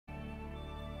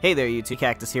Hey there,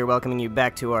 WhiskeyCactus here, welcoming you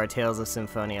back to our Tales of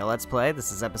Symphonia Let's Play.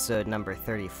 This is episode number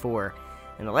 34.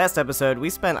 In the last episode,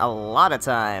 we spent a lot of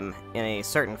time in a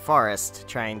certain forest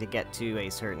trying to get to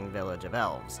a certain village of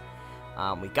elves.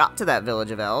 We got to that village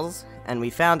of elves, and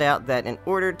we found out that in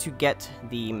order to get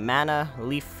the mana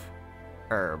leaf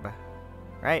herb,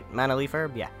 right? Mana leaf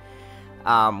herb? Yeah.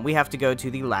 We have to go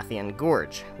to the Lathian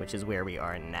Gorge, which is where we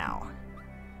are now.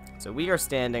 So we are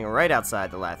standing right outside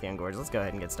the Lathian Gorge. Let's go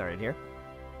ahead and get started here.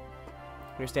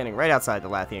 We're standing right outside the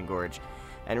Lathian Gorge,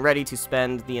 and ready to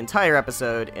spend the entire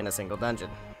episode in a single dungeon.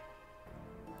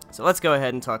 So let's go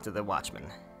ahead and talk to the Watchman.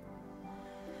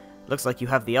 Looks like you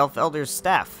have the Elf Elder's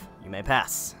staff. You may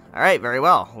pass. Alright, very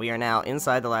well. We are now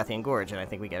inside the Lathian Gorge, and I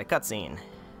think we get a cutscene.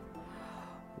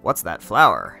 What's that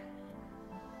flower?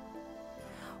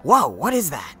 Whoa, what is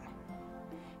that?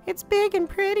 It's big and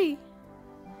pretty.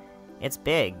 It's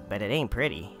big, but it ain't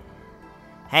pretty.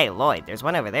 Hey, Lloyd, there's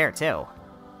one over there, too.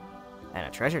 And a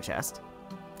treasure chest.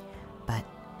 But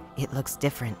it looks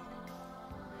different.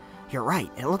 You're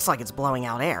right, it looks like it's blowing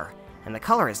out air, and the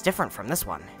color is different from this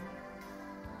one.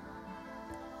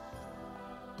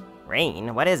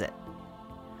 Rain? What is it?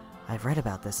 I've read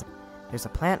about this. There's a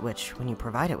plant which, when you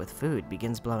provide it with food,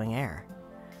 begins blowing air.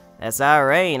 That's our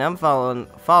Rain. I'm falling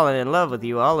in love with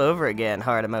you all over again,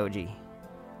 heart emoji.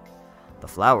 The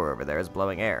flower over there is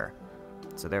blowing air,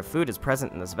 so their food is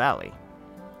present in this valley.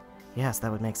 Yes,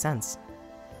 that would make sense.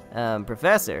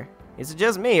 Professor, is it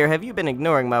just me, or have you been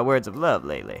ignoring my words of love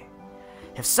lately?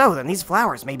 If so, then these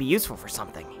flowers may be useful for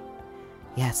something.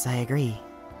 Yes, I agree.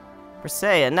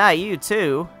 Persea, not you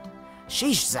too.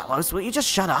 Sheesh, Zelos, will you just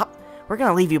shut up? We're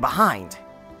gonna leave you behind.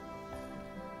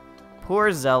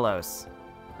 Poor Zelos.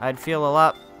 I'd feel a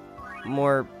lot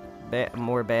more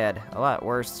bad. A lot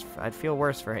worse. I'd feel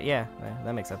worse for him. Yeah,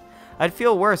 that makes sense. I'd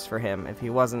feel worse for him if he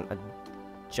wasn't a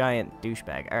giant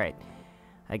douchebag. Alright.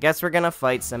 I guess we're gonna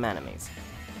fight some enemies.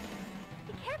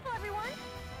 Be careful, everyone.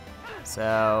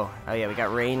 So, oh yeah, we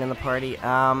got Rain in the party.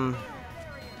 Yeah,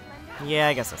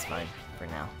 I guess that's fine for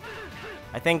now.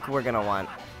 I think we're gonna want...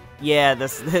 Yeah,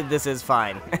 this is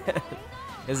fine.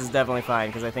 This is definitely fine,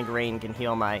 because I think Rain can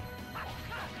heal my...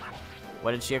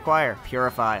 What did she acquire?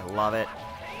 Purify. Love it.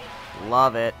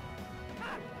 Love it.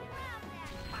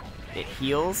 It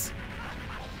heals,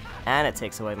 and it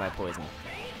takes away my poison.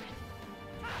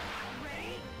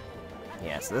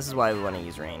 Yeah, so this is why we want to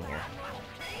use Rain here.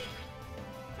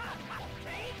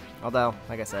 Although,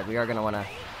 like I said, we are going to want to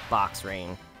box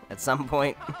Rain at some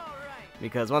point.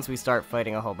 Because once we start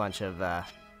fighting a whole bunch of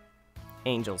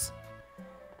angels,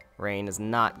 Rain is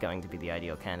not going to be the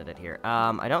ideal candidate here.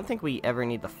 I don't think we ever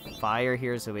need the fire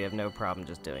here, so we have no problem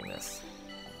just doing this.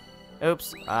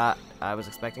 Oops, I was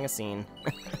expecting a scene.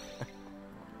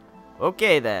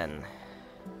 Okay then.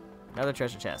 Another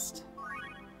treasure chest.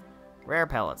 Rare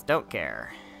pellets, don't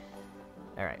care.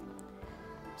 Alright.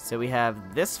 So we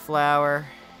have this flower.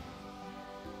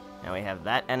 Now we have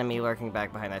that enemy lurking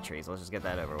back behind that tree, so let's just get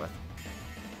that over with.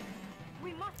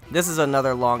 This is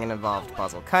another long and involved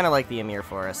puzzle, kind of like the Emir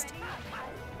Forest,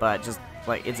 but just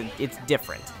like it's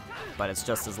different, but it's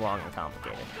just as long and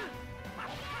complicated.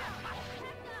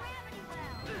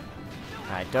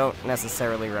 I don't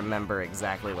necessarily remember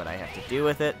exactly what I have to do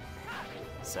with it,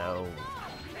 so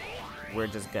we're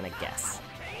just gonna guess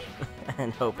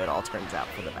and hope it all turns out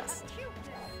for the best.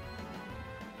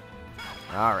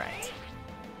 All right.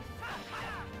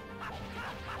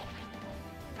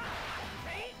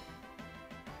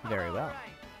 Very well.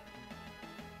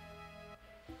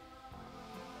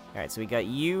 Alright, so we got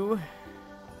you.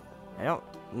 I don't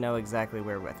know exactly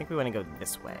where... I think we want to go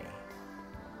this way.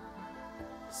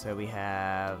 So we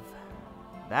have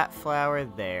that flower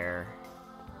there.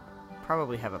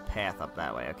 Probably have a path up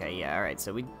that way. Okay, yeah, alright.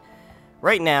 So we...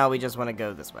 Right now, we just want to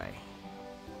go this way.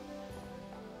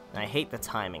 And I hate the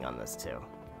timing on this, too.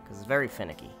 Because it's very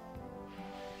finicky.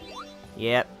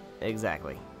 Yep,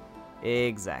 exactly.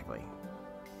 Exactly.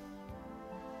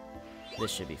 This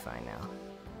should be fine now.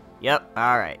 Yep,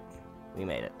 alright. We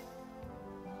made it.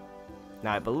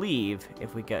 Now I believe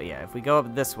if we go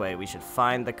up this way, we should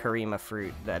find the Karima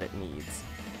fruit that it needs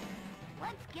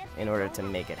in order to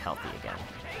make it healthy again.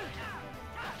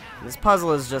 This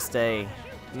puzzle is just a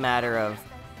matter of,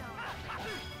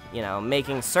 you know,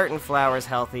 making certain flowers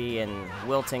healthy and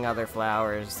wilting other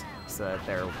flowers so that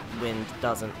their wind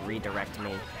doesn't redirect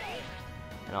me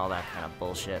and all that kind of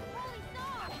bullshit.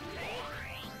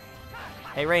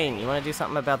 Hey, Rain, you want to do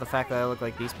something about the fact that I look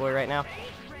like Beast Boy right now?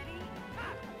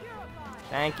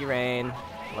 Thank you, Rain.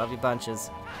 Love you bunches.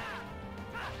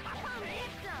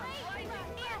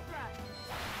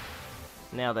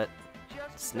 Nailed it.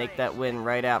 Snake that wind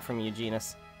right out from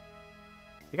Eugenius.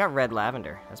 We got red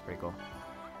lavender. That's pretty cool.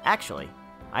 Actually,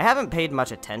 I haven't paid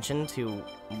much attention to...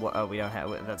 Oh, we don't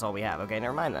have... That's all we have. Okay,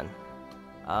 never mind then.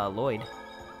 Lloyd.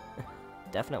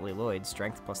 Definitely Lloyd.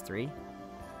 Strength +3.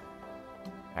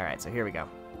 Alright, so here we go.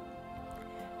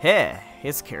 Hey,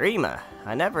 it's Karima.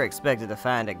 I never expected to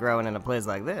find it growing in a place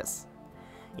like this.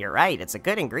 You're right, it's a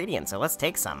good ingredient, so let's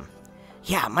take some.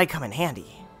 Yeah, it might come in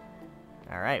handy.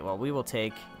 Alright, well, we will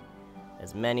take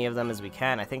as many of them as we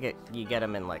can. I think you get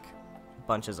them in, like,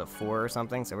 bunches of 4 or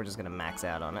something, so we're just going to max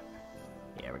out on it.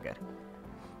 Yeah, we're good.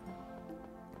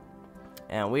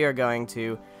 And we are going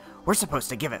to... We're supposed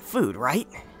to give it food, right?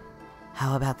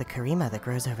 How about the Karima that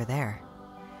grows over there?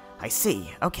 I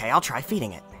see. Okay, I'll try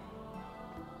feeding it.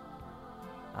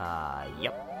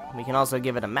 Yep. We can also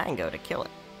give it a mango to kill it.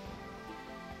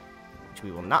 Which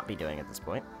we will not be doing at this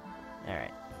point.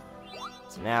 Alright.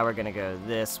 So now we're gonna go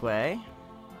this way.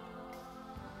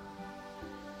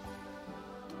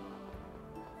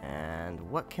 And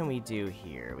what can we do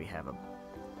here? We have a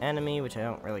enemy, which I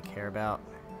don't really care about.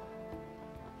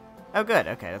 Oh, good.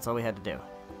 Okay, that's all we had to do.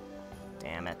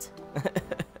 Damn it.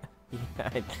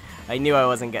 I knew I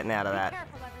wasn't getting out of that.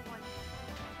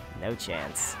 No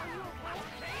chance.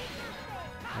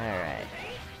 Alright.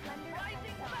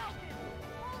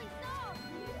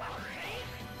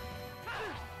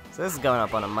 So this is going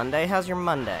up on a Monday. How's your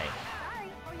Monday?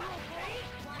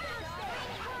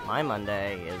 My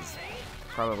Monday is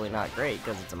probably not great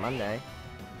because it's a Monday.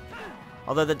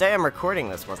 Although the day I'm recording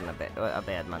this wasn't a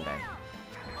bad Monday.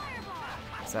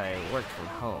 So I worked from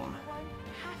home.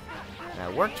 And I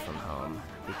worked from home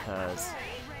because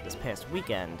this past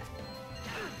weekend,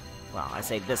 well, I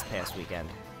say this past weekend,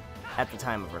 at the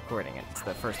time of recording it, it's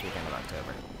the first weekend of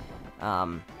October,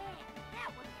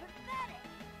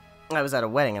 I was at a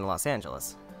wedding in Los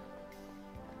Angeles,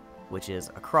 which is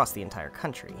across the entire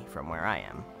country from where I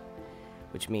am,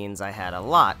 which means I had a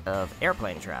lot of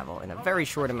airplane travel in a very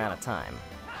short amount of time,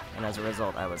 and as a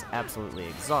result I was absolutely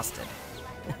exhausted,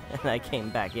 and I came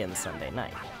back in Sunday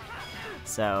night.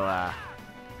 So,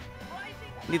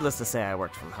 needless to say, I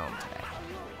worked from home today.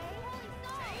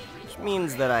 Which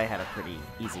means that I had a pretty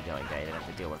easygoing day. I didn't have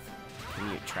to deal with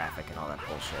commute traffic and all that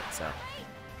bullshit, so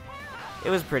it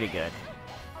was pretty good.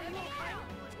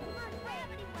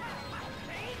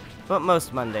 But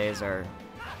most Mondays are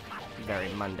very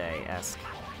Monday-esque.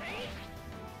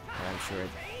 And I'm sure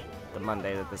the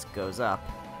Monday that this goes up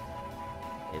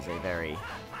is a very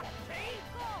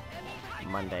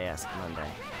Monday-esque Monday.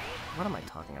 What am I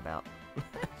talking about?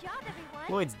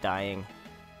 Lloyd's dying.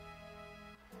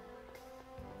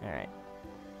 Alright.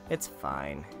 It's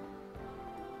fine.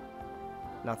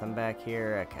 Nothing back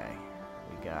here. Okay.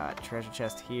 We got treasure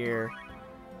chest here.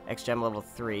 X-Gem level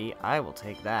 3. I will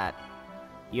take that.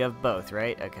 You have both,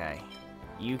 right? Okay.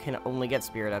 You can only get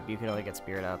spirit up. You can only get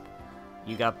spirit up.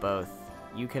 You got both.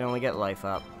 You can only get life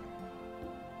up.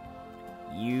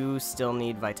 You still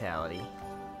need vitality.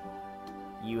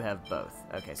 You have both.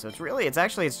 Okay, so it's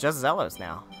just Zelos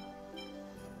now.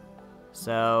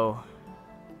 So...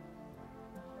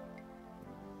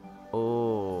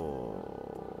 Oh...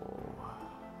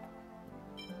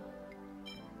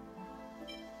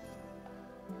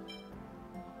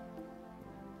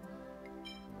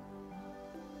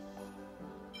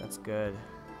 That's good.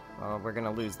 Well, we're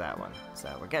gonna lose that one.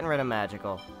 So, we're getting rid of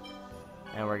magical.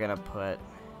 And we're gonna put...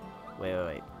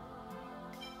 Wait.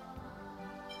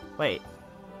 Wait.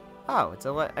 Oh, it's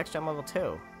a X-Gem level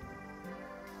 2.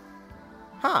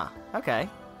 Huh, okay.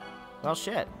 Well,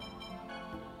 shit.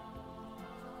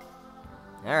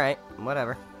 Alright,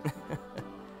 whatever.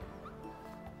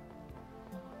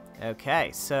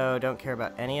 Okay, so don't care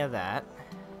about any of that.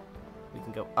 We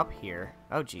can go up here.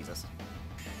 Oh, Jesus.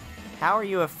 How are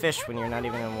you a fish when you're not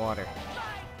even in water?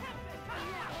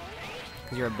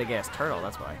 Because you're a big-ass turtle,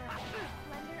 that's why.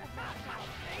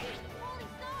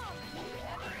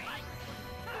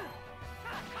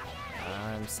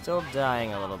 I'm still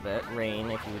dying a little bit.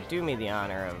 Rain, if you would do me the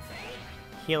honor of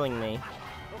healing me.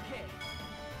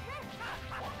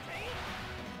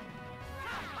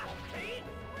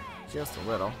 Just a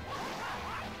little.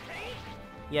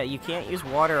 Yeah, you can't use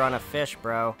water on a fish,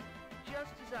 bro.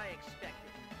 Just as I expected.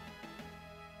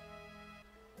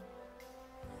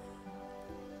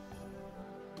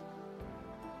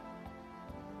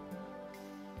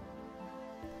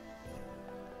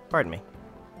 Pardon me.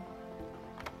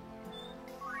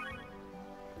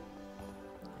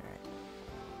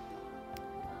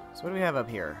 So what do we have up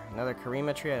here? Another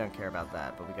Karima tree? I don't care about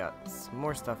that, but we got some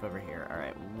more stuff over here.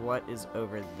 Alright, what is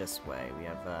over this way? We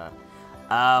have,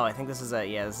 oh, I think this is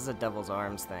a Devil's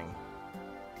Arms thing.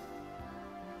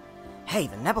 Hey,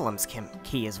 the Nebulum's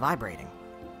key is vibrating.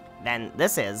 Then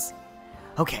this is...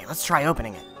 Okay, let's try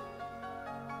opening it.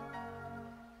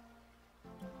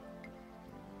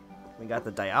 We got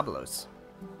the Diablos.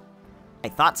 I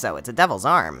thought so. It's a devil's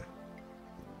arm.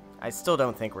 I still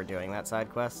don't think we're doing that side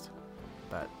quest,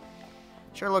 but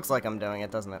sure looks like I'm doing it,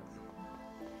 doesn't it?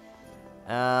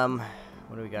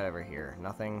 What do we got over here?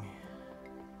 Nothing.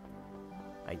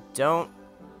 I don't...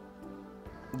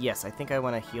 Yes, I think I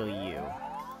want to heal you,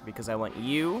 because I want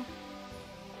you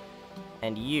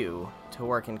and you to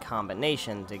work in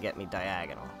combination to get me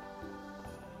diagonal.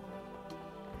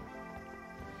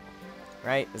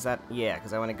 Right? Is that... Yeah,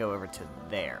 because I want to go over to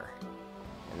there.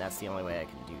 And that's the only way I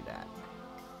can do that.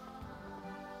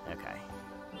 Okay.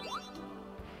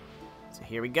 So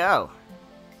here we go.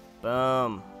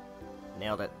 Boom.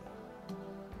 Nailed it.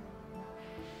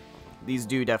 These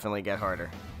do definitely get harder.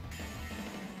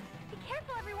 Be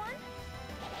careful, everyone.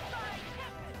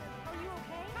 Are you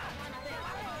okay?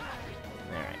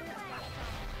 Alright.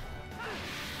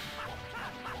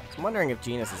 So I'm wondering if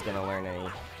Genus is going to learn any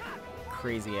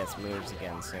crazy-ass moves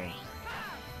again soon.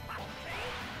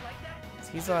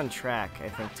 He's on track, I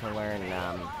think, to learn,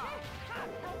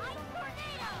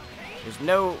 there's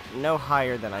no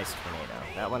higher than Ice Tornado.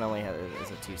 That one only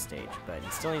is a 2-stage, but he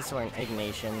still needs to learn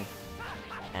Ignation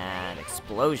and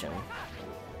Explosion.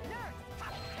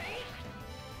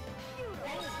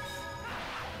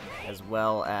 As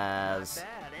well as...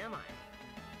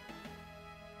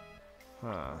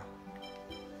 Huh.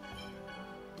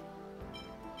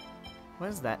 What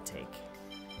does that take?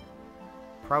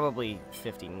 Probably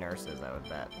 50 nurses, I would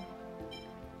bet.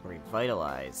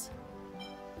 Revitalize.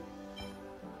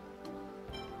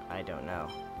 I don't know.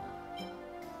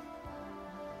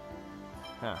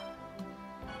 Huh.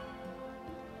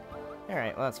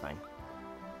 Alright, well that's fine.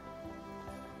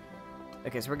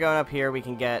 Okay, so we're going up here, we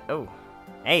can get... Oh!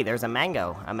 Hey, there's a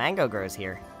mango! A mango grows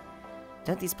here.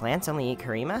 Don't these plants only eat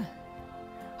Karima?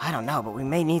 I don't know, but we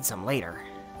may need some later.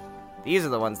 These are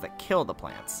the ones that kill the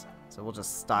plants. So we'll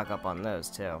just stock up on those,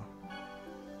 too.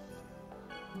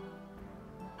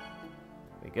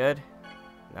 We good?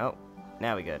 Nope.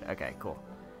 Now we good. Okay, cool.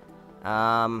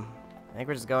 I think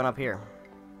we're just going up here.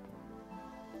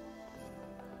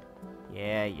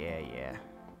 Yeah.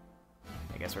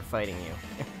 I guess we're fighting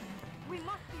you.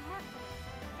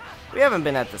 We haven't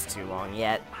been at this too long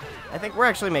yet. I think we're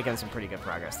actually making some pretty good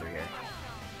progress through here.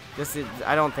 This is...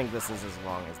 I don't think this is as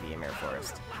long as the Ymir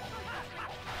Forest.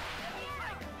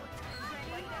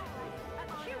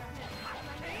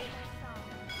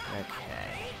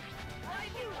 Okay.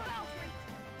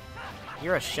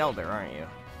 You're a Shelder, aren't you?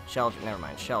 Sheldra, never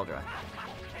mind, Sheldra.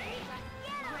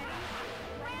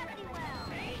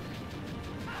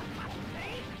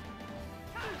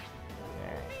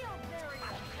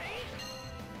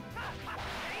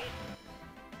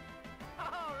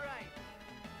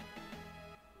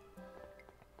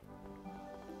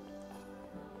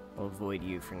 We'll avoid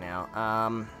you for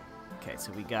now. Okay,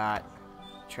 so we got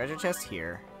treasure chest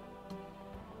here.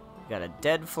 We got a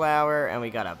dead flower, and we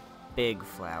got a big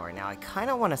flower. Now, I kind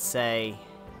of want to say...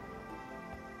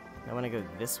 I want to go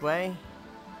this way.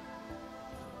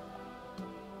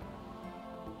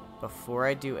 Before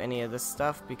I do any of this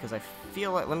stuff, because I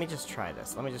feel like... Let me just try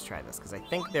this, because I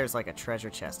think there's like a treasure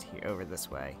chest here over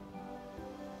this way.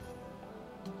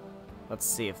 Let's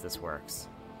see if this works.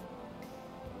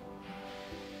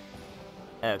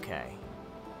 Okay.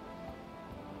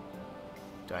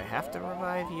 Do I have to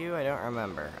revive you? I don't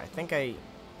remember. I think I...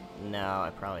 No,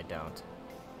 I probably don't.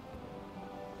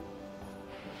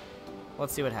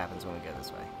 Let's see what happens when we go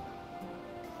this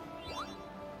way.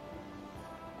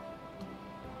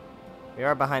 We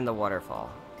are behind the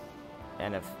waterfall.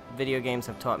 And if video games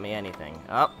have taught me anything...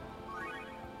 Oh!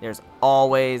 There's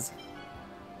always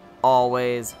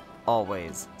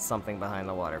something behind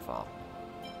the waterfall.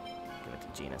 Give it to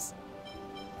Genus.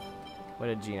 What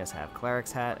did Genus have?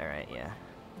 Cleric's hat? Alright, yeah.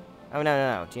 Oh,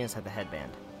 no. Genus had the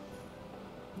headband.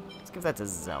 Let's give that to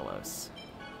Zelos.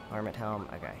 Armament helm?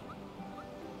 Okay.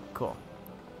 Cool.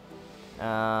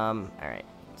 Alright.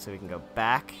 So we can go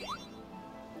back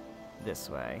this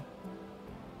way.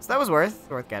 So that was worth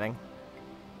getting.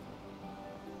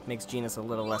 Makes Genus a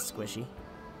little less squishy.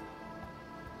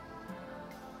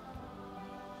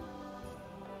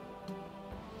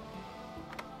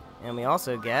 And we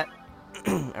also get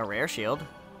a rare shield,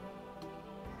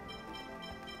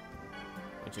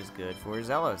 which is good for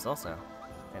Zelos also.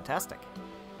 Fantastic.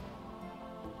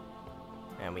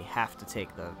 And we have to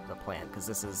take the plant, because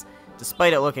this is,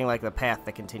 despite it looking like the path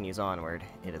that continues onward,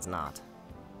 it is not.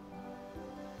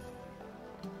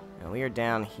 And we are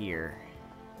down here.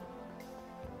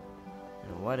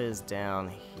 And what is down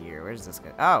here? Where does this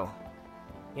go? Oh!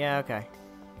 Yeah, okay.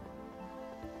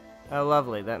 Oh,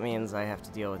 lovely. That means I have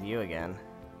to deal with you again.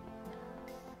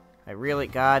 I really...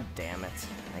 God damn it.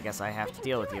 I guess I have to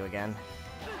deal with you again.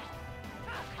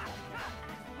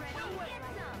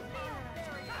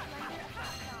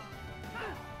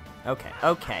 Okay,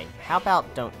 okay. How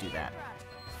about don't do that?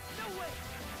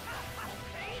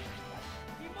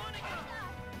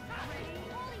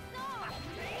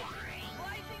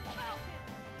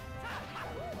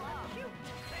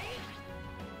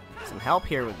 Some help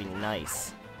here would be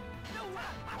nice.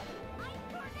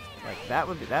 Like, that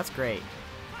would be... That's great.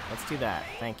 Let's do that.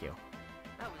 Thank you.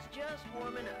 I was just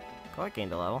warming up. Cool, I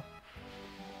gained a level.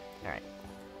 Alright.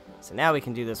 So now we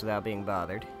can do this without being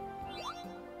bothered.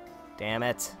 Damn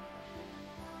it.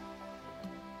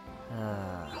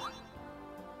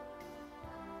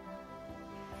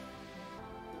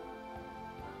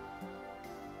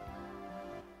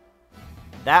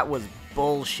 That was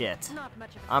bullshit. Not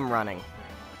much of a I'm running.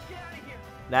 Get out of here.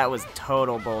 That was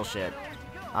total bullshit. Nowhere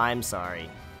to go. I'm sorry.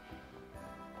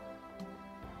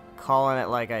 Calling it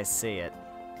like I see it.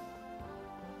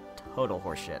 Total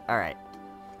horseshit. Alright.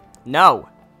 No!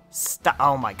 Stop!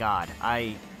 Oh my god.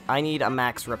 I need a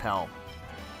max repel.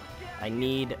 I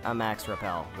need a max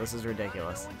repel. This is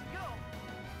ridiculous. Nowhere to go.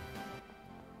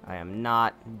 I am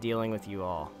not dealing with you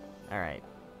all. Alright.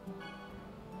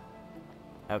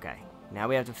 Okay. Now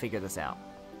we have to figure this out.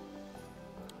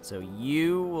 So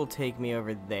you will take me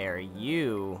over there.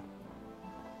 You...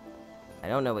 I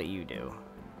don't know what you do.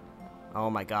 Oh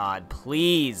my god,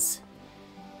 please!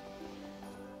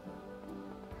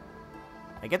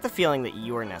 I get the feeling that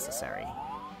you are necessary.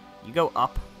 You go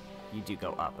up? You do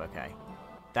go up, okay.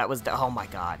 That was... Oh my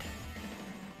god.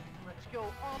 Let's go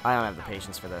all I don't have the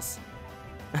patience for this.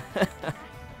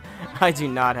 I do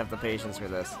not have the patience for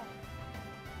this.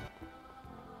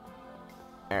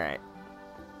 Alright.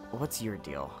 What's your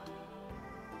deal?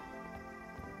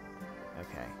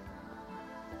 Okay.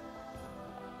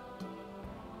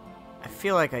 I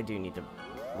feel like I do need to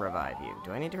revive you.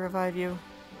 Do I need to revive you?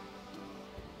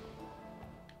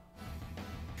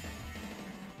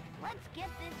 Let's get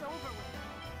this over with.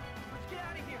 Let's get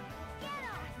out of here.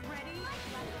 Ready?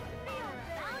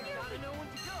 Gotta know when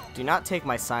to go. Do not take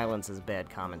my silence as bad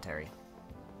commentary.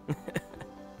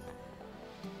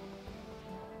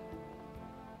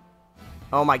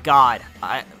 Oh my god.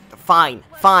 Fine.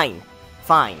 Fine.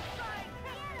 Fine.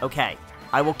 Okay.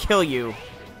 I will kill you,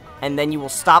 and then you will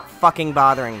stop fucking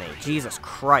bothering me. Jesus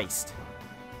Christ.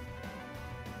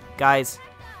 Guys,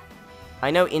 I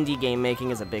know indie game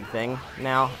making is a big thing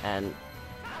now, and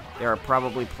there are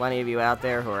probably plenty of you out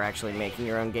there who are actually making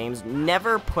your own games.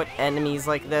 Never put enemies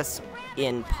like this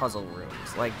in puzzle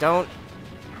rooms. Like, don't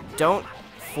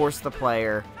force the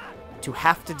player to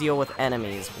have to deal with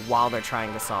enemies while they're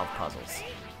trying to solve puzzles.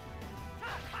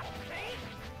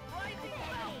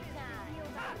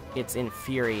 It's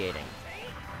infuriating.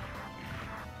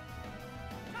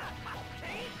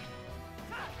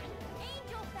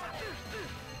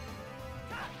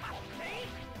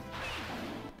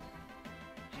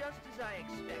 Just as I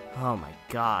expected. Oh my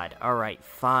god. Alright,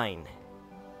 fine.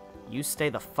 You stay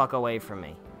the fuck away from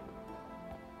me.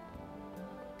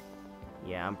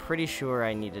 Yeah, I'm pretty sure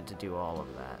I needed to do all of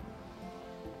that.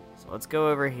 So let's go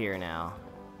over here now.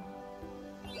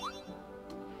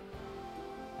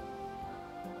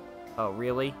 Oh,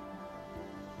 really?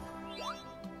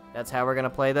 That's how we're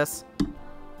gonna play this? Okay.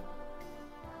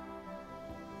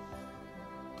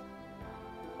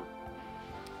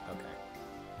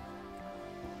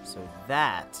 So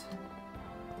that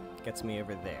gets me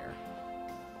over there.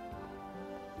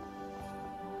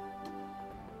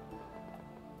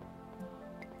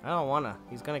 I don't wanna.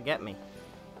 He's gonna get me.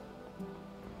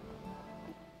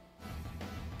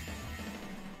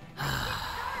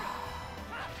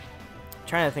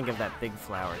 Trying to think if that big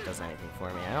flower does anything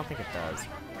for me. I don't think it does.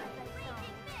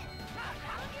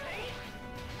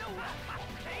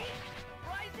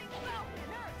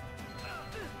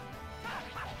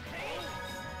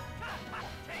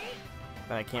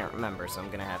 But I can't remember, so I'm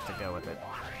gonna have to go with it.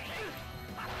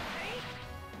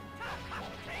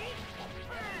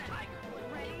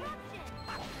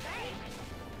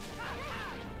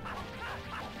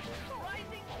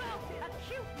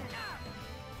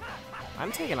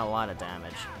 I'm taking a lot of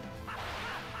damage.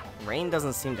 Rain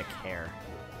doesn't seem to care.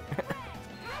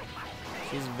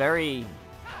 She's very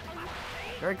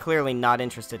clearly not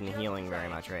interested in healing very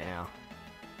much right now.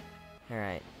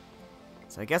 Alright.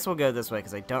 So I guess we'll go this way,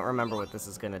 because I don't remember what this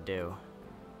is gonna do.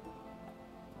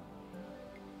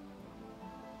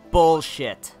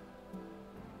 Bullshit.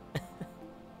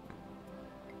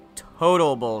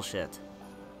 Total bullshit.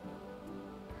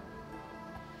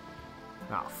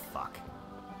 Oh, fuck.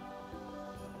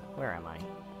 Where am I?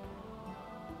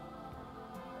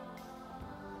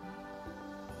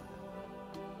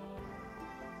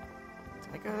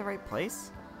 Did I go to the right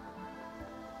place?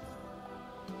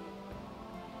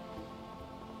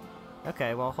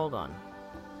 Okay, well, hold on.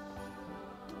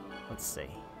 Let's see.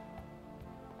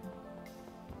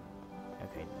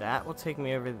 Okay, that will take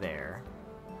me over there.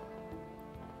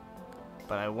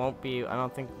 But I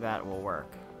don't think that will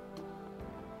work.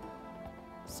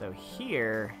 So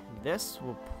here, this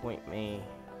will point me...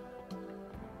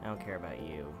 I don't care about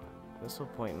you. This will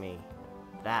point me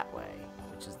that way,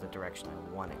 which is the direction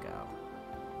I want to go.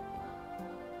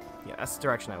 Yeah, that's the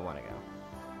direction I want to go.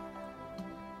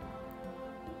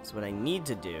 So what I need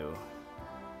to do...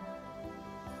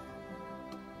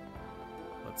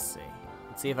 Let's see.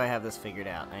 Let's see if I have this figured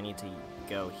out. I need to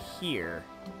go here.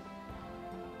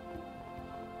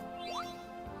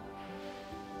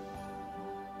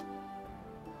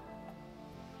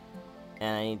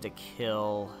 And I need to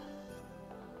kill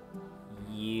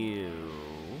you.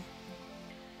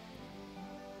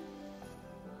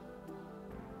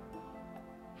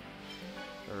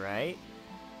 Right?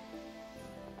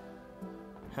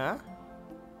 Huh?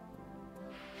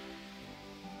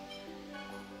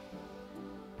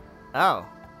 Oh.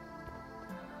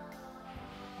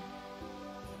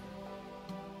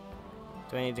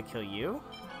 Do I need to kill you?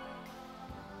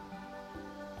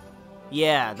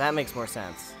 Yeah, that makes more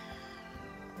sense.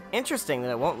 Interesting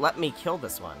that it won't let me kill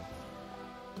this one.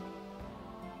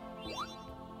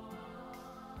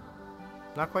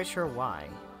 Not quite sure why.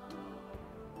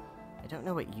 I don't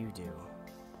know what you do.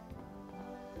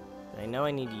 But I know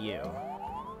I need you.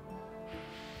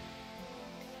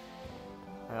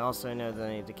 I also know that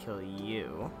I need to kill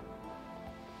you.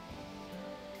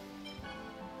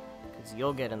 Because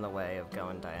you'll get in the way of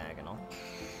going diagonal.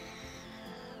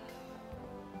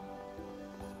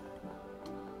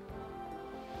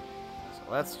 So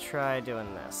let's try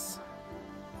doing this.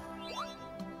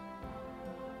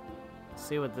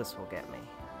 See what this will get me.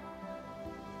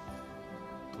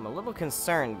 I'm a little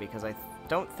concerned because I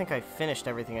don't think I finished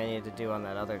everything I needed to do on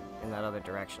in that other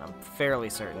direction. I'm fairly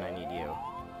certain I need you.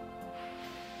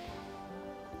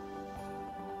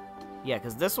 Yeah,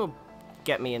 because this will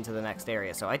get me into the next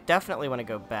area, so I definitely want to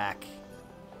go back.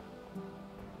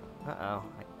 Uh-oh.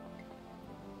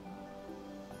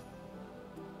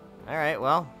 Alright,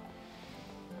 well.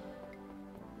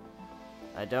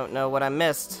 I don't know what I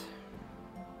missed.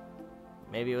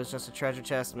 Maybe it was just a treasure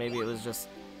chest, maybe it was just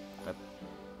a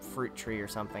fruit tree or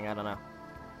something, I don't know.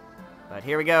 But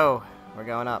here we go. We're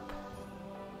going up.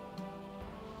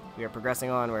 We are progressing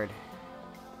onward.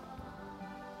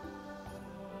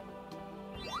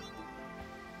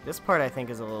 This part, I think,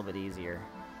 is a little bit easier.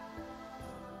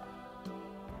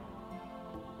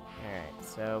 Alright,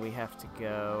 so we have to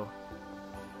go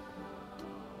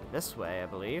this way, I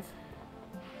believe.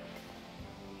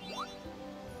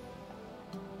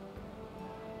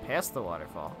 Past the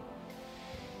waterfall.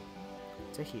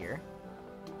 To here.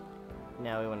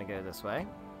 Now we want to go this way.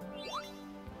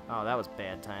 Oh, that was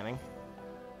bad timing.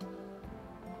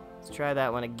 Let's try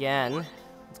that one again.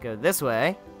 Let's go this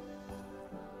way.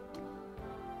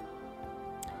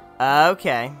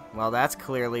 Okay, well that's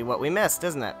clearly what we missed,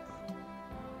 isn't it?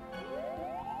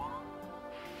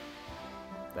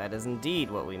 That is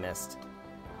indeed what we missed.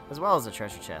 As well as a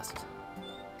treasure chest.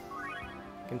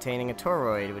 Containing a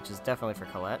toroid, which is definitely for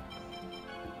Colette.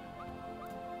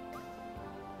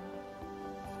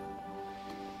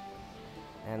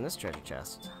 And this treasure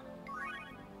chest.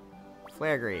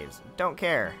 Flare greaves. Don't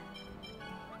care.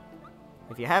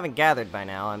 If you haven't gathered by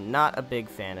now, I'm not a big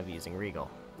fan of using Regal.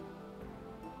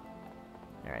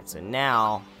 Alright, so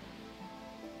now,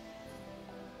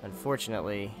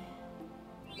 unfortunately...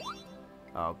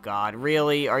 Oh god,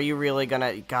 really? Are you really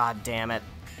gonna... God damn it.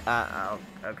 Oh,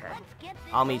 okay.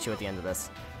 I'll meet you at the end of this.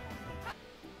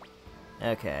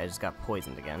 Okay, I just got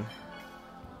poisoned again.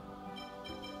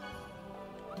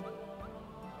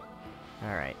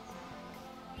 Alright.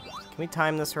 Can we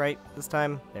time this right this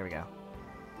time? There we go.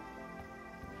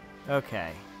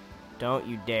 Okay. Don't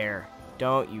you dare.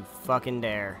 Don't you fucking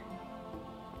dare.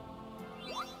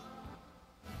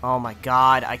 Oh my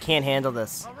god, I can't handle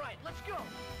this. Alright, let's go.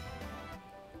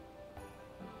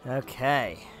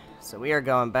 Okay, so we are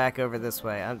going back over this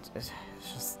way. It's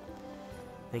just...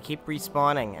 They keep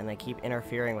respawning, and they keep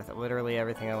interfering with literally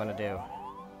everything I want to do.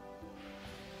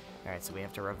 Alright, so we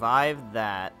have to revive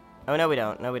that. Oh, no we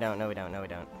don't. No we don't. No we don't. No we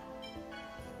don't.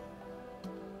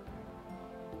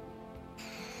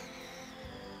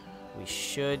 We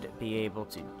should be able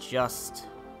to just...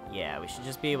 Yeah, we should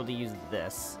just be able to use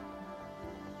this.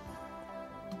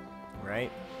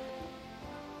 Right?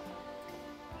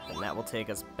 And that will take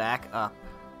us back up.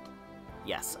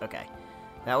 Yes, okay.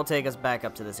 That will take us back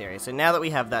up to this area. So now that we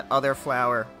have that other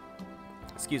flower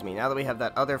excuse me, now that we have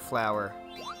that other flower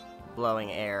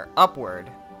blowing air upward,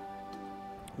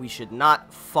 we should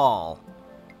not fall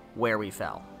where we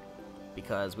fell,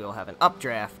 because we'll have an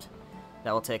updraft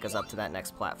that will take us up to that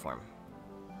next platform.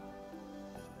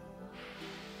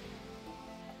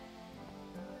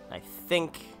 I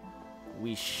think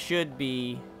we should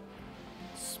be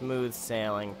smooth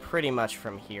sailing pretty much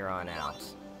from here on out.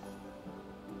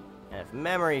 And if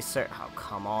memory oh,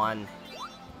 come on.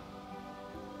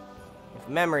 If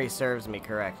memory serves me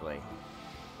correctly,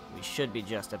 we should be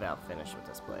just about finished with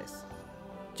this place.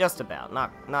 Just about.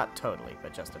 Not totally,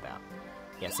 but just about.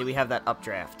 Yeah, see, we have that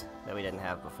updraft that we didn't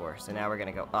have before. So now we're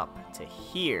going to go up to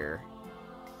here.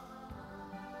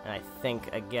 And I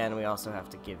think, again, we also have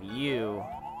to give you...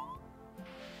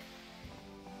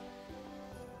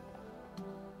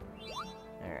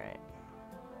 Alright.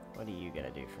 What are you going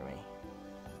to do for me?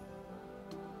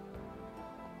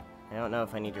 I don't know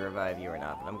if I need to revive you or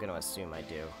not, but I'm going to assume I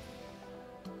do.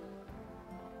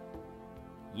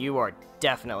 You are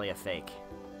definitely a fake.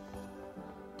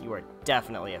 You are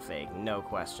definitely a fake, no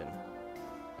question.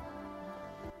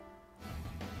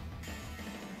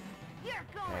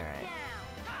 Alright.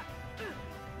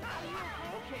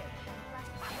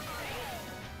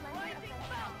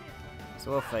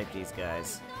 So we'll fight these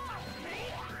guys.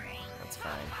 That's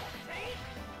fine.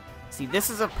 See, this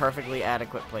is a perfectly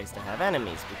adequate place to have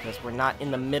enemies, because we're not in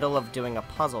the middle of doing a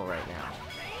puzzle right now.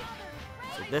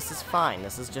 So this is fine.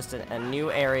 This is just a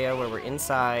new area where we're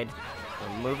inside,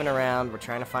 we're moving around, we're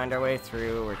trying to find our way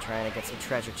through, we're trying to get some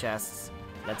treasure chests.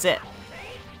 That's it.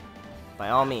 By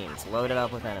all means, load it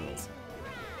up with enemies.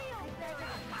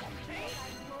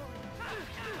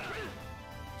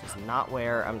 Just not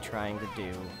where I'm trying to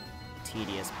do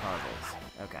tedious puzzles.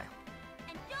 Okay.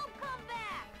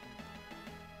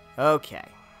 Okay.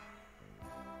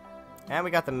 And we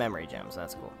got the memory gems,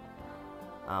 that's cool.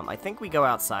 I think we go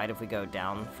outside if we go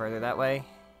down further that way.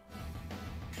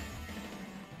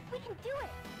 We can do it.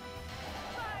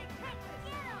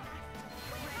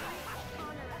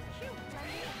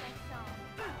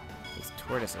 These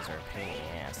tortoises are a pain in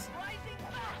the ass.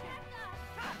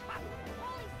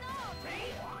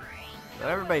 So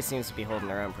everybody seems to be holding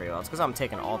their own pretty well. It's because I'm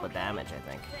taking all the damage, I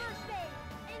think.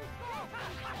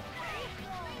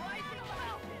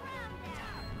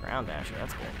 Ground dasher,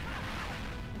 that's good.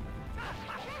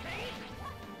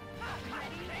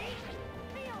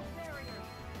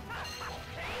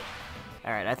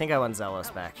 Alright, I think I want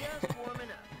Zelos back.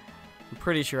 I'm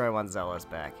pretty sure I want Zelos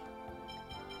back.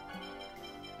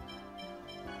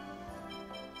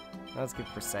 Let's give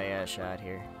Persea a shot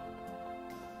here.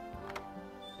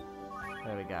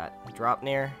 What do we got? Drop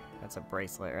near? That's a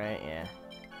bracelet, right?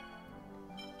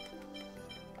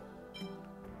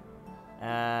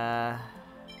 Yeah.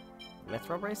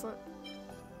 Mithril bracelet?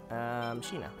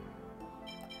 Sheena.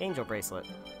 Angel bracelet.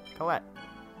 Colette.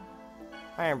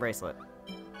 Iron bracelet.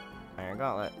 Iron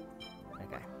gauntlet.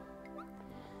 Okay.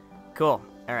 Cool.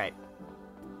 Alright.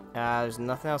 There's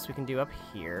nothing else we can do up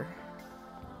here.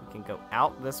 We can go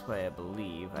out this way, I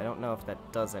believe. I don't know if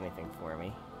that does anything for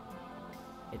me.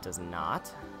 It does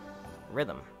not.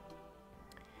 Rhythm.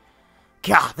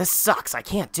 God, this sucks. I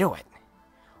can't do it.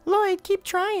 Lloyd, keep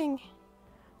trying.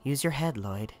 Use your head,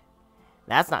 Lloyd.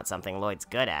 That's not something Lloyd's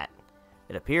good at.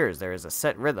 It appears there is a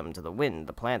set rhythm to the wind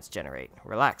the plants generate.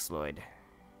 Relax, Lloyd.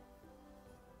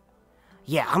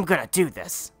 Yeah, I'm gonna do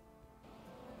this.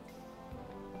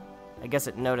 I guess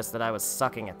it noticed that I was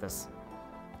sucking at this.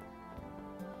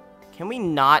 Can we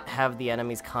not have the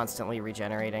enemies constantly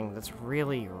regenerating? That's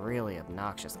really, really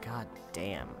obnoxious. God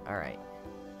damn. Alright.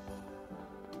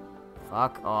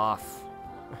 Fuck off.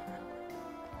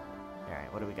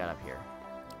 Alright, what do we got up here?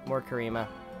 More Karima.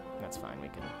 That's fine.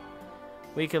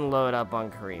 We can load up on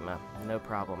Karima. No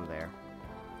problem there.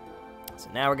 So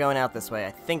now we're going out this way.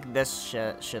 I think this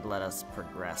should let us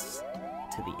progress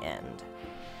to the end.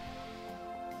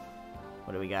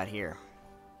 What do we got here?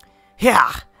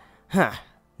 Yeah! Huh.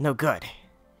 No good.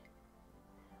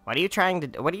 What are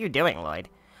you doing, Lloyd?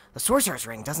 The Sorcerer's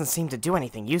Ring doesn't seem to do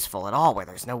anything useful at all where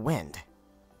there's no wind.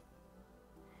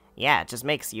 Yeah, it just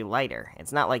makes you lighter.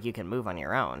 It's not like you can move on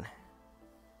your own.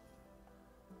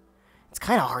 It's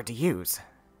kind of hard to use.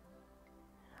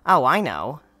 Oh, I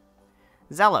know.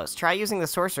 Zelos, try using the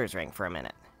Sorcerer's Ring for a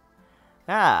minute.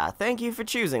 Ah, thank you for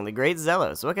choosing the great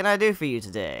Zelos. What can I do for you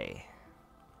today?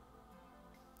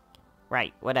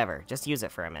 Right, whatever. Just use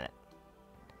it for a minute.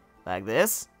 Like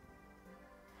this?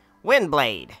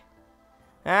 Windblade!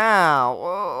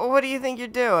 Ow, what do you think you're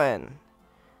doing?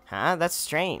 Huh? That's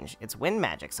strange. It's wind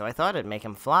magic, so I thought it'd make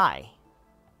him fly.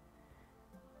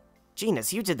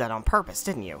 Genus, you did that on purpose,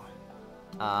 didn't you?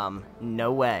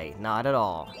 No way. Not at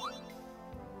all.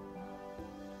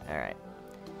 Alright.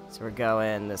 So we're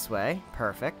going this way.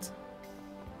 Perfect.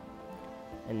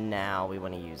 And now we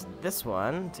want to use this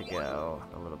one to go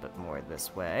a little bit more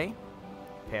this way.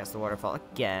 Past the waterfall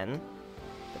again.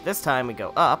 But this time we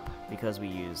go up because we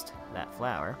used that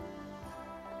flower.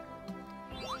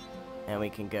 And we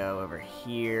can go over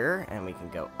here, and we can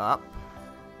go up.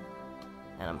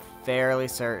 And I'm fairly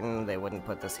certain they wouldn't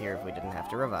put this here if we didn't have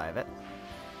to revive it.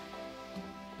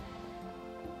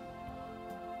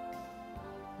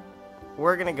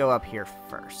 We're gonna go up here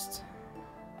first.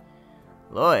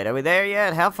 Lloyd, are we there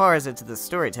yet? How far is it to the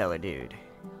storyteller dude?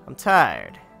 I'm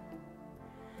tired.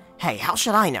 Hey, how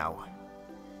should I know?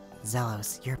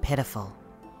 Zelos, you're pitiful.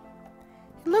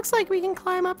 It looks like we can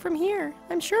climb up from here.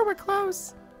 I'm sure we're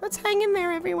close. Let's hang in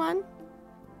there, everyone.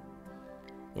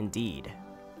 Indeed.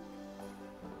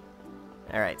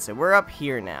 Alright, so we're up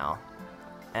here now.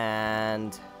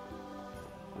 And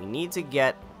we need to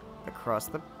get across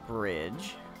the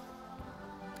bridge.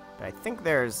 But I think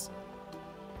there's...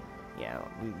 Yeah,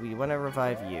 we want to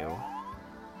revive you.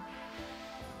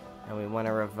 And we want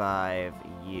to revive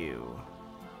you.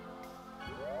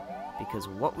 Because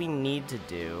what we need to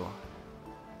do...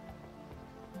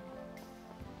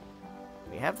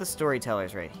 We have the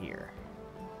storytellers right here.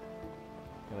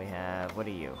 And we have... What are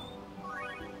you?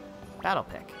 Battle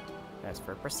Pick. That's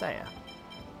for Persea.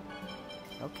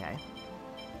 Okay.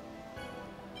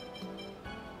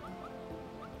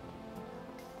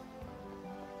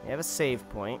 We have a save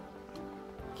point.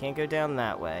 Can't go down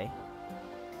that way.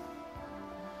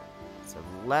 So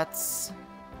let's...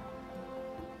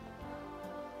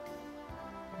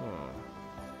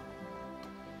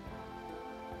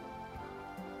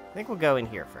 I think we'll go in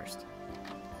here first.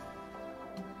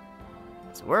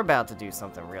 So we're about to do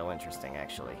something real interesting,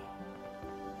 actually.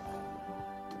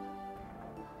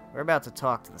 We're about to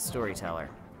talk to the storyteller.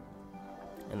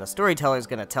 And the storyteller's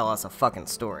gonna tell us a fucking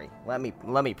story. Let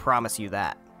me promise you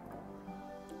that.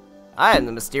 I am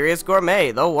the mysterious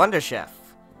gourmet, the Wonder Chef.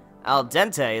 Al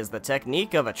dente is the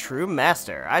technique of a true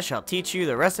master. I shall teach you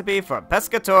the recipe for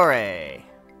pescatore.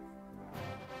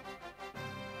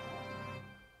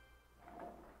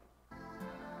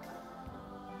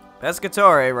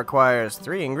 Pescatore requires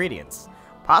 3 ingredients.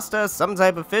 Pasta, some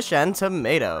type of fish, and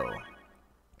tomato.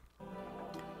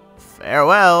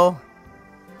 Farewell.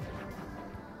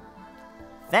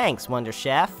 Thanks, Wonder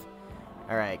Chef.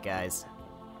 Alright, guys.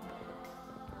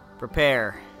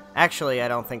 Prepare. Actually, I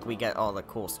don't think we get all the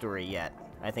cool story yet.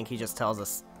 I think he just tells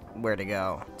us where to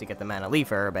go to get the mana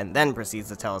leaf herb, and then proceeds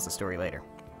to tell us the story later.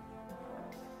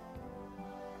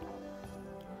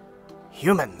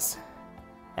 Humans.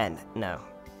 And, no.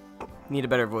 Need a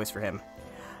better voice for him.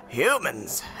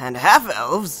 Humans and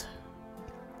half-elves.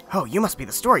 Oh, you must be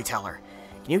the storyteller.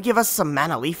 Can you give us some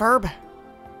mana leaf herb?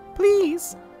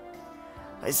 Please.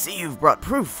 I see you've brought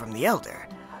proof from the Elder.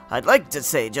 I'd like to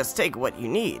say just take what you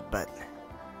need, but...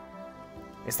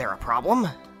 Is there a problem?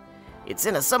 It's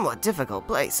in a somewhat difficult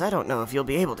place. I don't know if you'll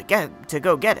be able to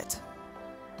go get it.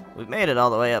 We've made it all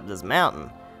the way up this mountain.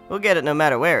 We'll get it no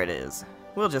matter where it is.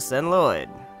 We'll just send Lloyd.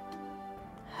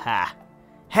 Ha.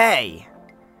 Hey!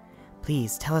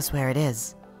 Please, tell us where it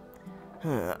is.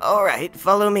 Alright,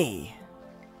 follow me.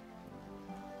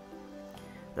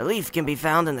 The leaf can be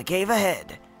found in the cave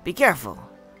ahead. Be careful.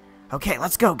 Okay,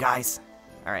 let's go, guys.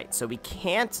 Alright, so we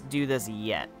can't do this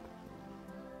yet.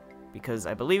 Because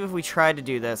I believe if we try to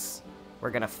do this,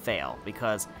 we're gonna fail.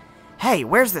 Because, hey,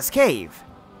 where's this cave?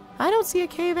 I don't see a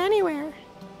cave anywhere.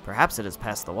 Perhaps it is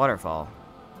past the waterfall.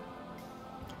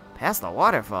 Past the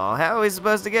waterfall? How are we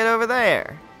supposed to get over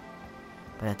there?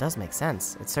 But it does make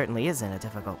sense. It certainly is in a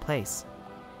difficult place.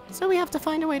 So we have to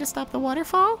find a way to stop the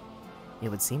waterfall? It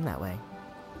would seem that way.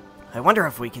 I wonder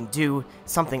if we can do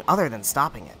something other than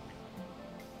stopping it.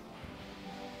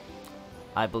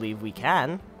 I believe we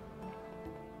can.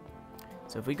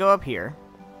 So if we go up here,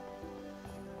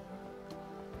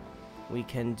 we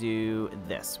can do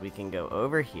this. We can go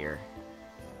over here,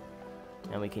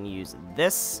 and we can use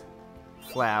this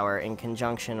flower in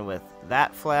conjunction with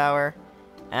that flower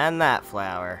and that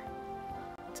flower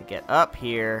to get up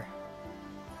here,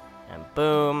 and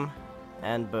boom,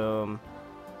 and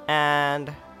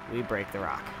we break the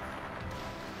rock.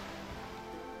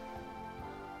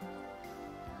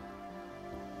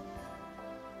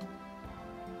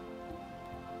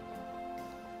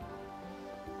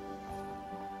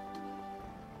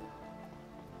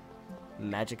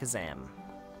 Magicazam.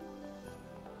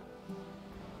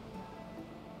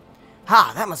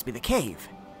 Ha! That must be the cave.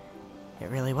 It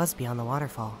really was beyond the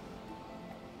waterfall.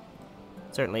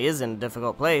 Certainly is in a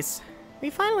difficult place. We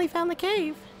finally found the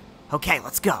cave. Okay,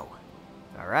 let's go.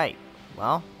 Alright.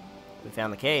 Well, we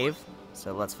found the cave,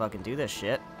 so let's fucking do this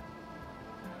shit.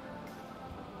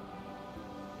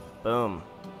 Boom.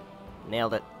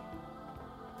 Nailed it.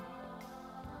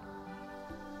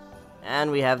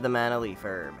 And we have the mana leaf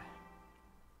herb.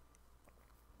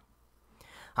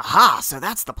 Aha, so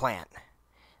that's the plant.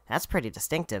 That's pretty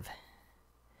distinctive.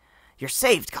 You're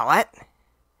saved, Colette.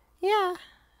 Yeah.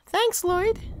 Thanks,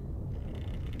 Lloyd.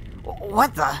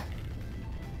 What the?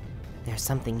 There's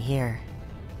something here.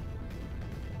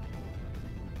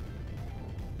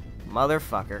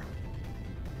 Motherfucker.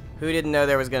 Who didn't know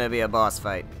there was gonna be a boss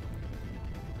fight?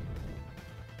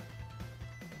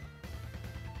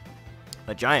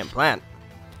 A giant plant.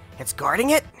 It's guarding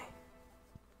it?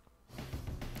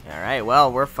 Alright,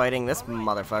 well, we're fighting this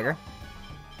motherfucker.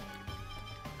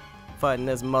 Fighting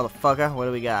this motherfucker. What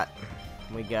do we got?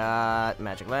 We got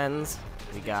magic lens.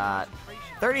 We got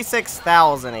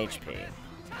 36,000 HP.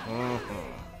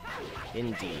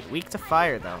 Indeed. Weak to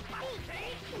fire, though.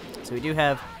 So we do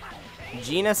have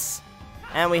Genus,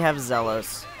 and we have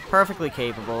Zelos, perfectly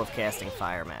capable of casting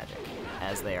fire magic,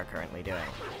 as they are currently doing.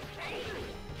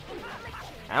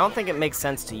 I don't think it makes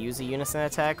sense to use a unison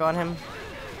attack on him.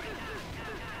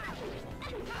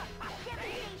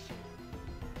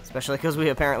 Especially because we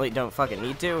apparently don't fucking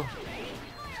need to.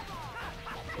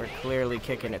 We're clearly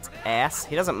kicking its ass.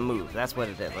 He doesn't move, that's what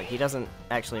it is. Like, he doesn't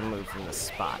actually move from the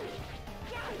spot.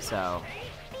 So,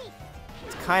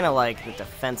 it's kind of like the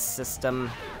defense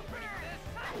system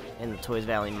in the Toys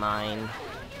Valley Mine.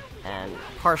 And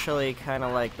partially kind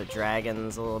of like the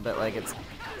dragons a little bit. Like, it's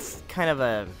kind of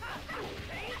a...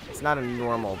 It's not a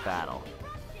normal battle.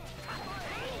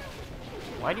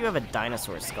 Why do you have a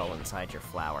dinosaur skull inside your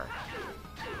flower?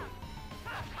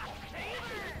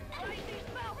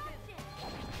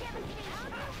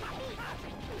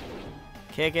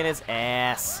 Kicking his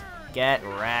ass. Get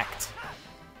wrecked.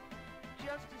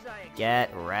 Get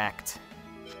wrecked.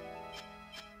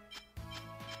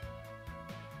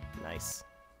 Nice.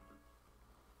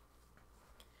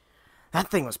 That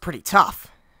thing was pretty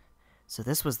tough. So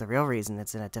this was the real reason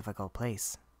it's in a difficult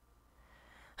place.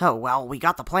 Oh, well, we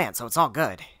got the plant, so it's all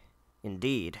good.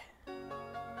 Indeed.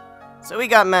 So we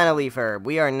got Mana Leaf Herb.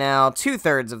 We are now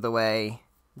 2/3 of the way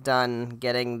done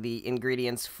getting the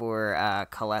ingredients for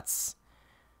Colette's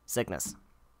sickness.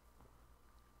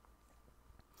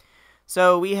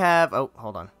 So we have... Oh,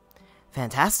 hold on.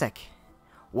 Fantastic.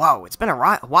 Whoa, it's been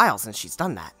a while since she's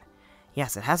done that.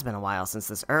 Yes, it has been a while since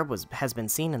this herb has been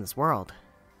seen in this world.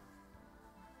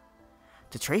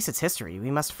 To trace its history, we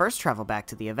must first travel back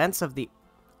to the events of the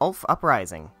Ulf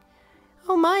Uprising.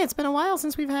 Oh my, it's been a while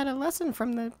since we've had a lesson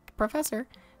from the professor.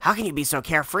 How can you be so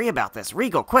carefree about this?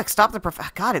 Regal, quick, stop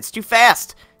the God, it's too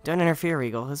fast! Don't interfere,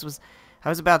 Regal. I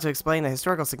was about to explain the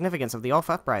historical significance of the Ulf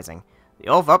Uprising. The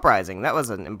Ulf Uprising, that was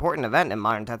an important event in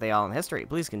modern Tetheyalan history.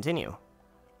 Please continue.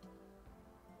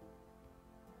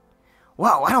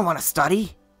 Whoa, I don't want to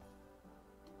study!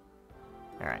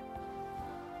 Alright.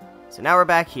 So now we're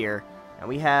back here, and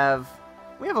we have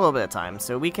a little bit of time,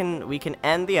 so we can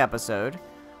end the episode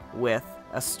with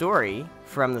a story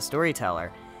from the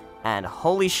storyteller. And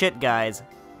holy shit, guys,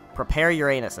 prepare your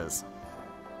anuses.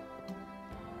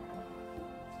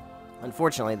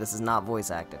 Unfortunately, this is not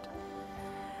voice acted.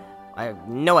 I have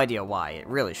no idea why. It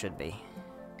really should be.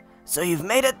 So you've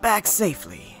made it back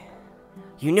safely.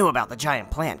 You knew about the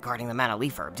giant plant guarding the Mana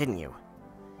Leaf Herb, didn't you?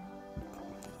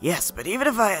 Yes, but even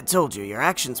if I had told you, your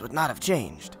actions would not have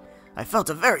changed. I felt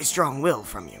a very strong will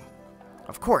from you.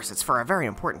 Of course, it's for a very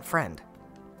important friend.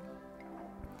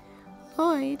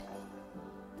 Lloyd.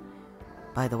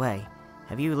 By the way,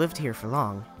 have you lived here for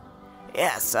long?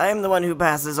 Yes, I am the one who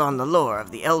passes on the lore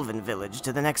of the Elven village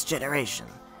to the next generation.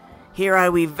 Here I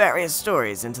weave various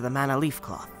stories into the Mana Leaf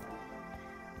Cloth.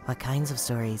 What kinds of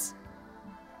stories?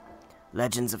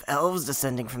 Legends of elves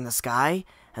descending from the sky,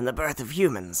 and the birth of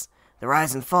humans, the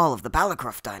rise and fall of the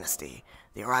Balacroft dynasty,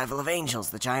 the arrival of angels,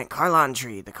 the giant Karlan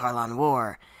tree, the Karlan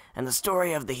War, and the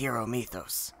story of the hero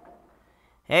Mythos.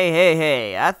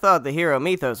 Hey, I thought the hero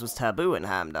Mythos was taboo in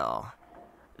Heimdall.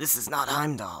 This is not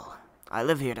Heimdall. I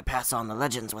live here to pass on the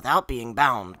legends without being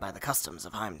bound by the customs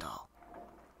of Heimdall.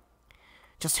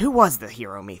 Just who was the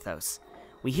hero Mythos?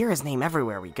 We hear his name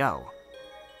everywhere we go.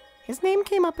 His name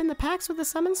came up in the packs with the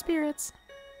summoned spirits.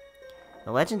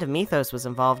 The legend of Mythos was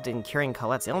involved in curing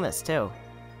Colette's illness, too.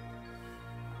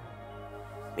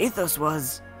 Mythos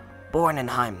was born in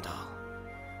Heimdall.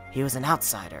 He was an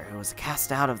outsider who was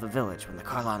cast out of the village when the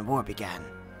Karlan War began.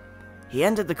 He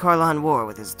ended the Karlan War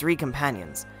with his 3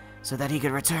 companions so that he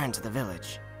could return to the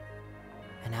village.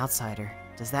 An outsider?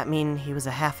 Does that mean he was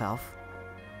a half-elf?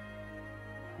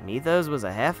 Mythos was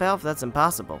a half-elf? That's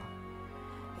impossible.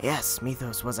 Yes,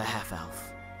 Mythos was a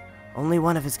half-elf. Only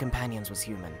one of his companions was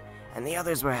human, and the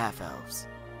others were half-elves.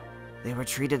 They were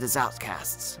treated as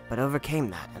outcasts, but overcame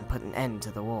that and put an end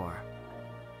to the war.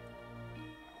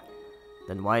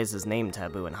 Then why is his name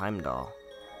taboo in Heimdall?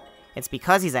 It's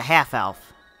because he's a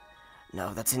half-elf.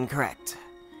 No, that's incorrect.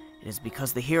 It is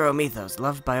because the hero mythos,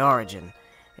 loved by Origin,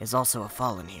 is also a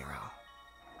fallen hero.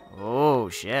 Oh,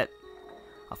 shit.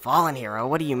 A fallen hero?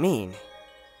 What do you mean?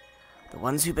 The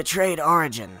ones who betrayed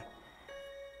Origin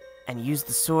and used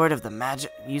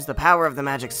the power of the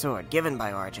magic sword given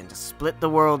by Origin to split the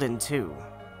world in two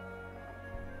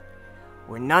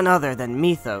were none other than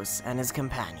Mythos and his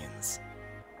companions.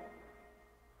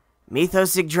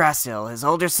 Mythos Yggdrasil, his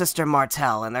older sister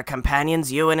Martel, and their companions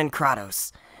Ewan and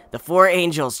Kratos. The four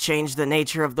angels changed the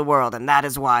nature of the world, and that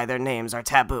is why their names are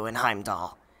taboo in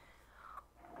Heimdall.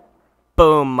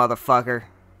 Boom, motherfucker.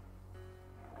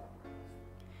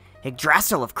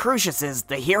 Yggdrasil of Crucius is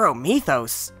the hero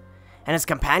Mythos, and his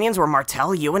companions were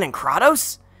Martel, Ewan, and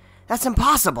Kratos? That's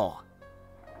impossible!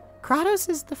 Kratos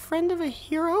is the friend of a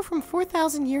hero from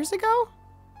 4,000 years ago?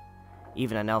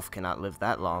 Even an elf cannot live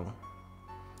that long.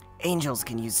 Angels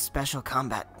can use special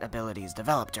combat abilities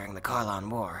developed during the Karlan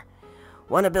War.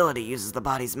 One ability uses the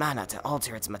body's mana to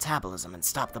alter its metabolism and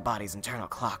stop the body's internal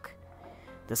clock.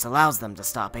 This allows them to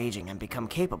stop aging and become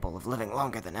capable of living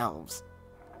longer than elves.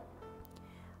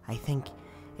 I think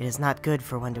it is not good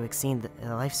for one to exceed the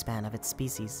lifespan of its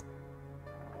species.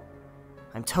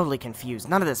 I'm totally confused.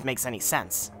 None of this makes any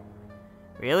sense.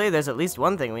 Really? There's at least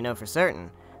one thing we know for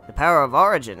certain. The power of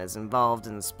Origin is involved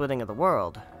in the splitting of the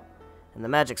world. And the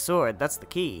magic sword, that's the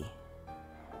key.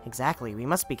 Exactly. We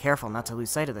must be careful not to lose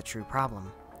sight of the true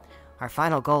problem. Our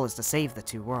final goal is to save the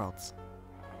two worlds.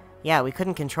 Yeah, we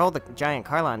couldn't control the giant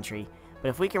Karlan tree, but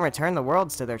if we can return the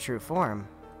worlds to their true form,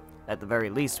 at the very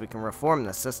least we can reform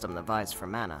the system that vies for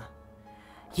mana.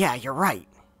 Yeah, you're right.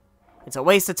 It's a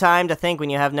waste of time to think when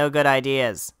you have no good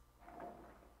ideas.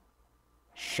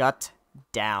 Shut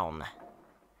down.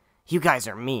 You guys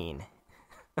are mean.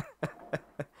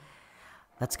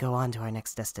 Let's go on to our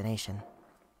next destination.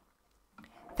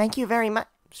 Thank you very much.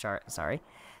 Sorry.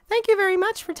 Thank you very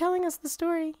much for telling us the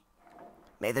story.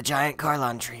 May the giant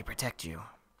Karlan tree protect you.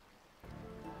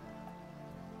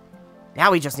 Now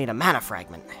we just need a mana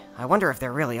fragment. I wonder if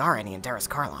there really are any in Darris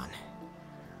Karlan.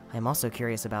 I'm also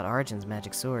curious about Origin's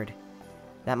magic sword.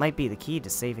 That might be the key to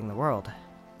saving the world.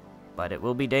 But it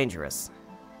will be dangerous.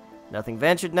 Nothing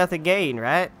ventured, nothing gained,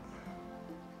 right?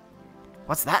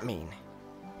 What's that mean?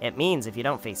 It means if you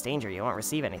don't face danger, you won't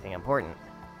receive anything important.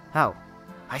 Oh,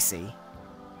 I see.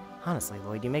 Honestly,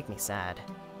 Lloyd, you make me sad.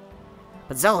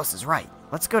 But Zelos is right.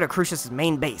 Let's go to Crucius'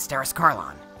 main base, Darris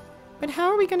Karlan. But how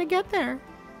are we gonna get there?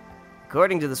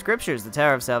 According to the scriptures, the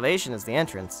Tower of Salvation is the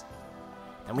entrance.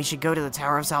 Then we should go to the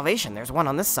Tower of Salvation. There's one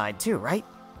on this side too, right?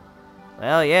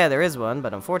 Well, yeah, there is one,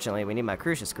 but unfortunately we need my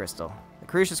Crucius Crystal. The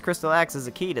Crucius Crystal acts as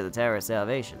a key to the Tower of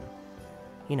Salvation.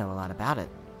 You know a lot about it.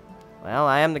 Well,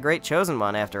 I am the Great Chosen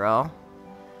One, after all.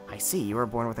 I see, you were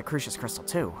born with a Crucius Crystal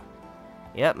too.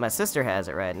 Yep, my sister has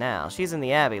it right now. She's in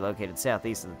the Abbey, located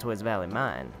southeast of the Toys Valley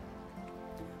Mine.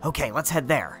 Okay, let's head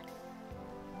there.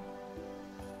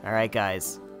 Alright,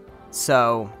 guys.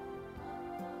 So,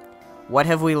 what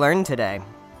have we learned today?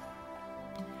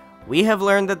 We have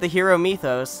learned that the hero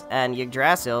Mythos and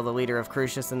Yggdrasil, the leader of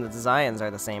Crucius and the Desians,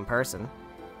 are the same person.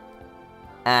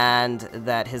 And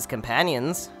that his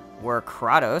companions were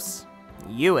Kratos,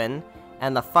 Ewan,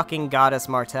 and the fucking goddess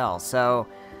Martel. So,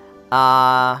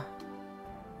 that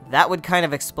would kind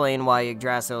of explain why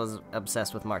Yggdrasil is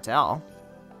obsessed with Martel.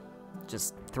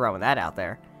 Just throwing that out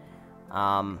there.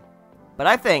 But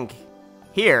I think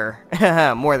here,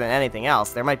 more than anything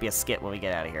else, there might be a skit when we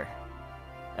get out of here.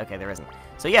 Okay, there isn't.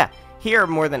 So yeah, here,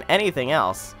 more than anything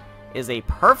else, is a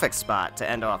perfect spot to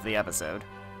end off the episode.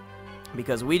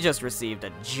 Because we just received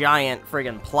a giant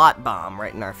friggin' plot bomb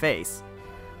right in our face.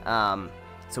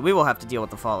 So we will have to deal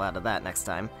with the fallout of that next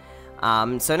time.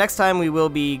 So next time we will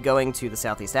be going to the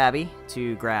Southeast Abbey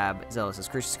to grab Zelos'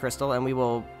 Crucius Crystal, and we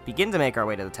will begin to make our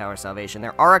way to the Tower of Salvation.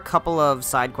 There are a couple of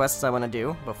side quests I want to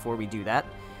do before we do that.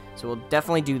 So we'll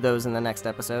definitely do those in the next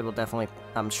episode.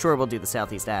 I'm sure we'll do the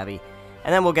Southeast Abbey.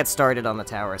 And then we'll get started on the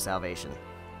Tower of Salvation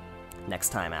next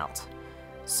time out.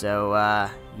 So,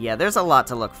 yeah, there's a lot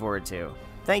to look forward to.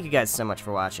 Thank you guys so much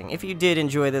for watching. If you did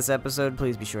enjoy this episode,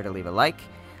 please be sure to leave a like.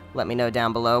 Let me know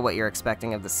down below what you're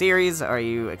expecting of the series. Are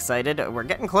you excited? We're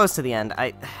getting close to the end.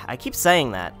 I keep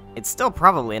saying that. It's still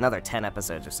probably another 10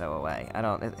 episodes or so away.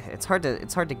 It's hard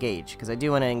to gauge, because I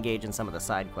do want to engage in some of the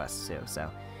side quests too, so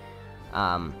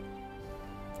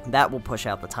that will push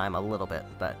out the time a little bit,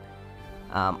 but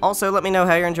also let me know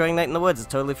how you're enjoying Night in the Woods.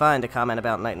 It's totally fine to comment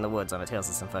about Night in the Woods on a Tales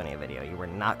of Symphonia video. You were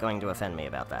not going to offend me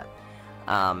about that.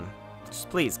 just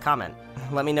please comment.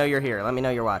 Let me know you're here. Let me know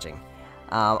you're watching.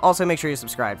 Also, make sure you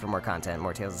subscribe for more content.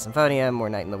 More Tales of Symphonia, more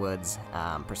Night in the Woods,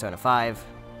 Persona 5,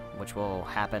 which will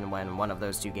happen when one of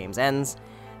those two games ends,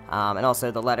 and also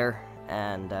The Letter,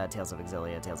 and Tales of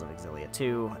Exilia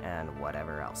 2, and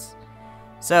whatever else.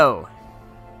 So,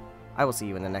 I will see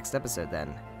you in the next episode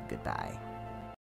then. Goodbye.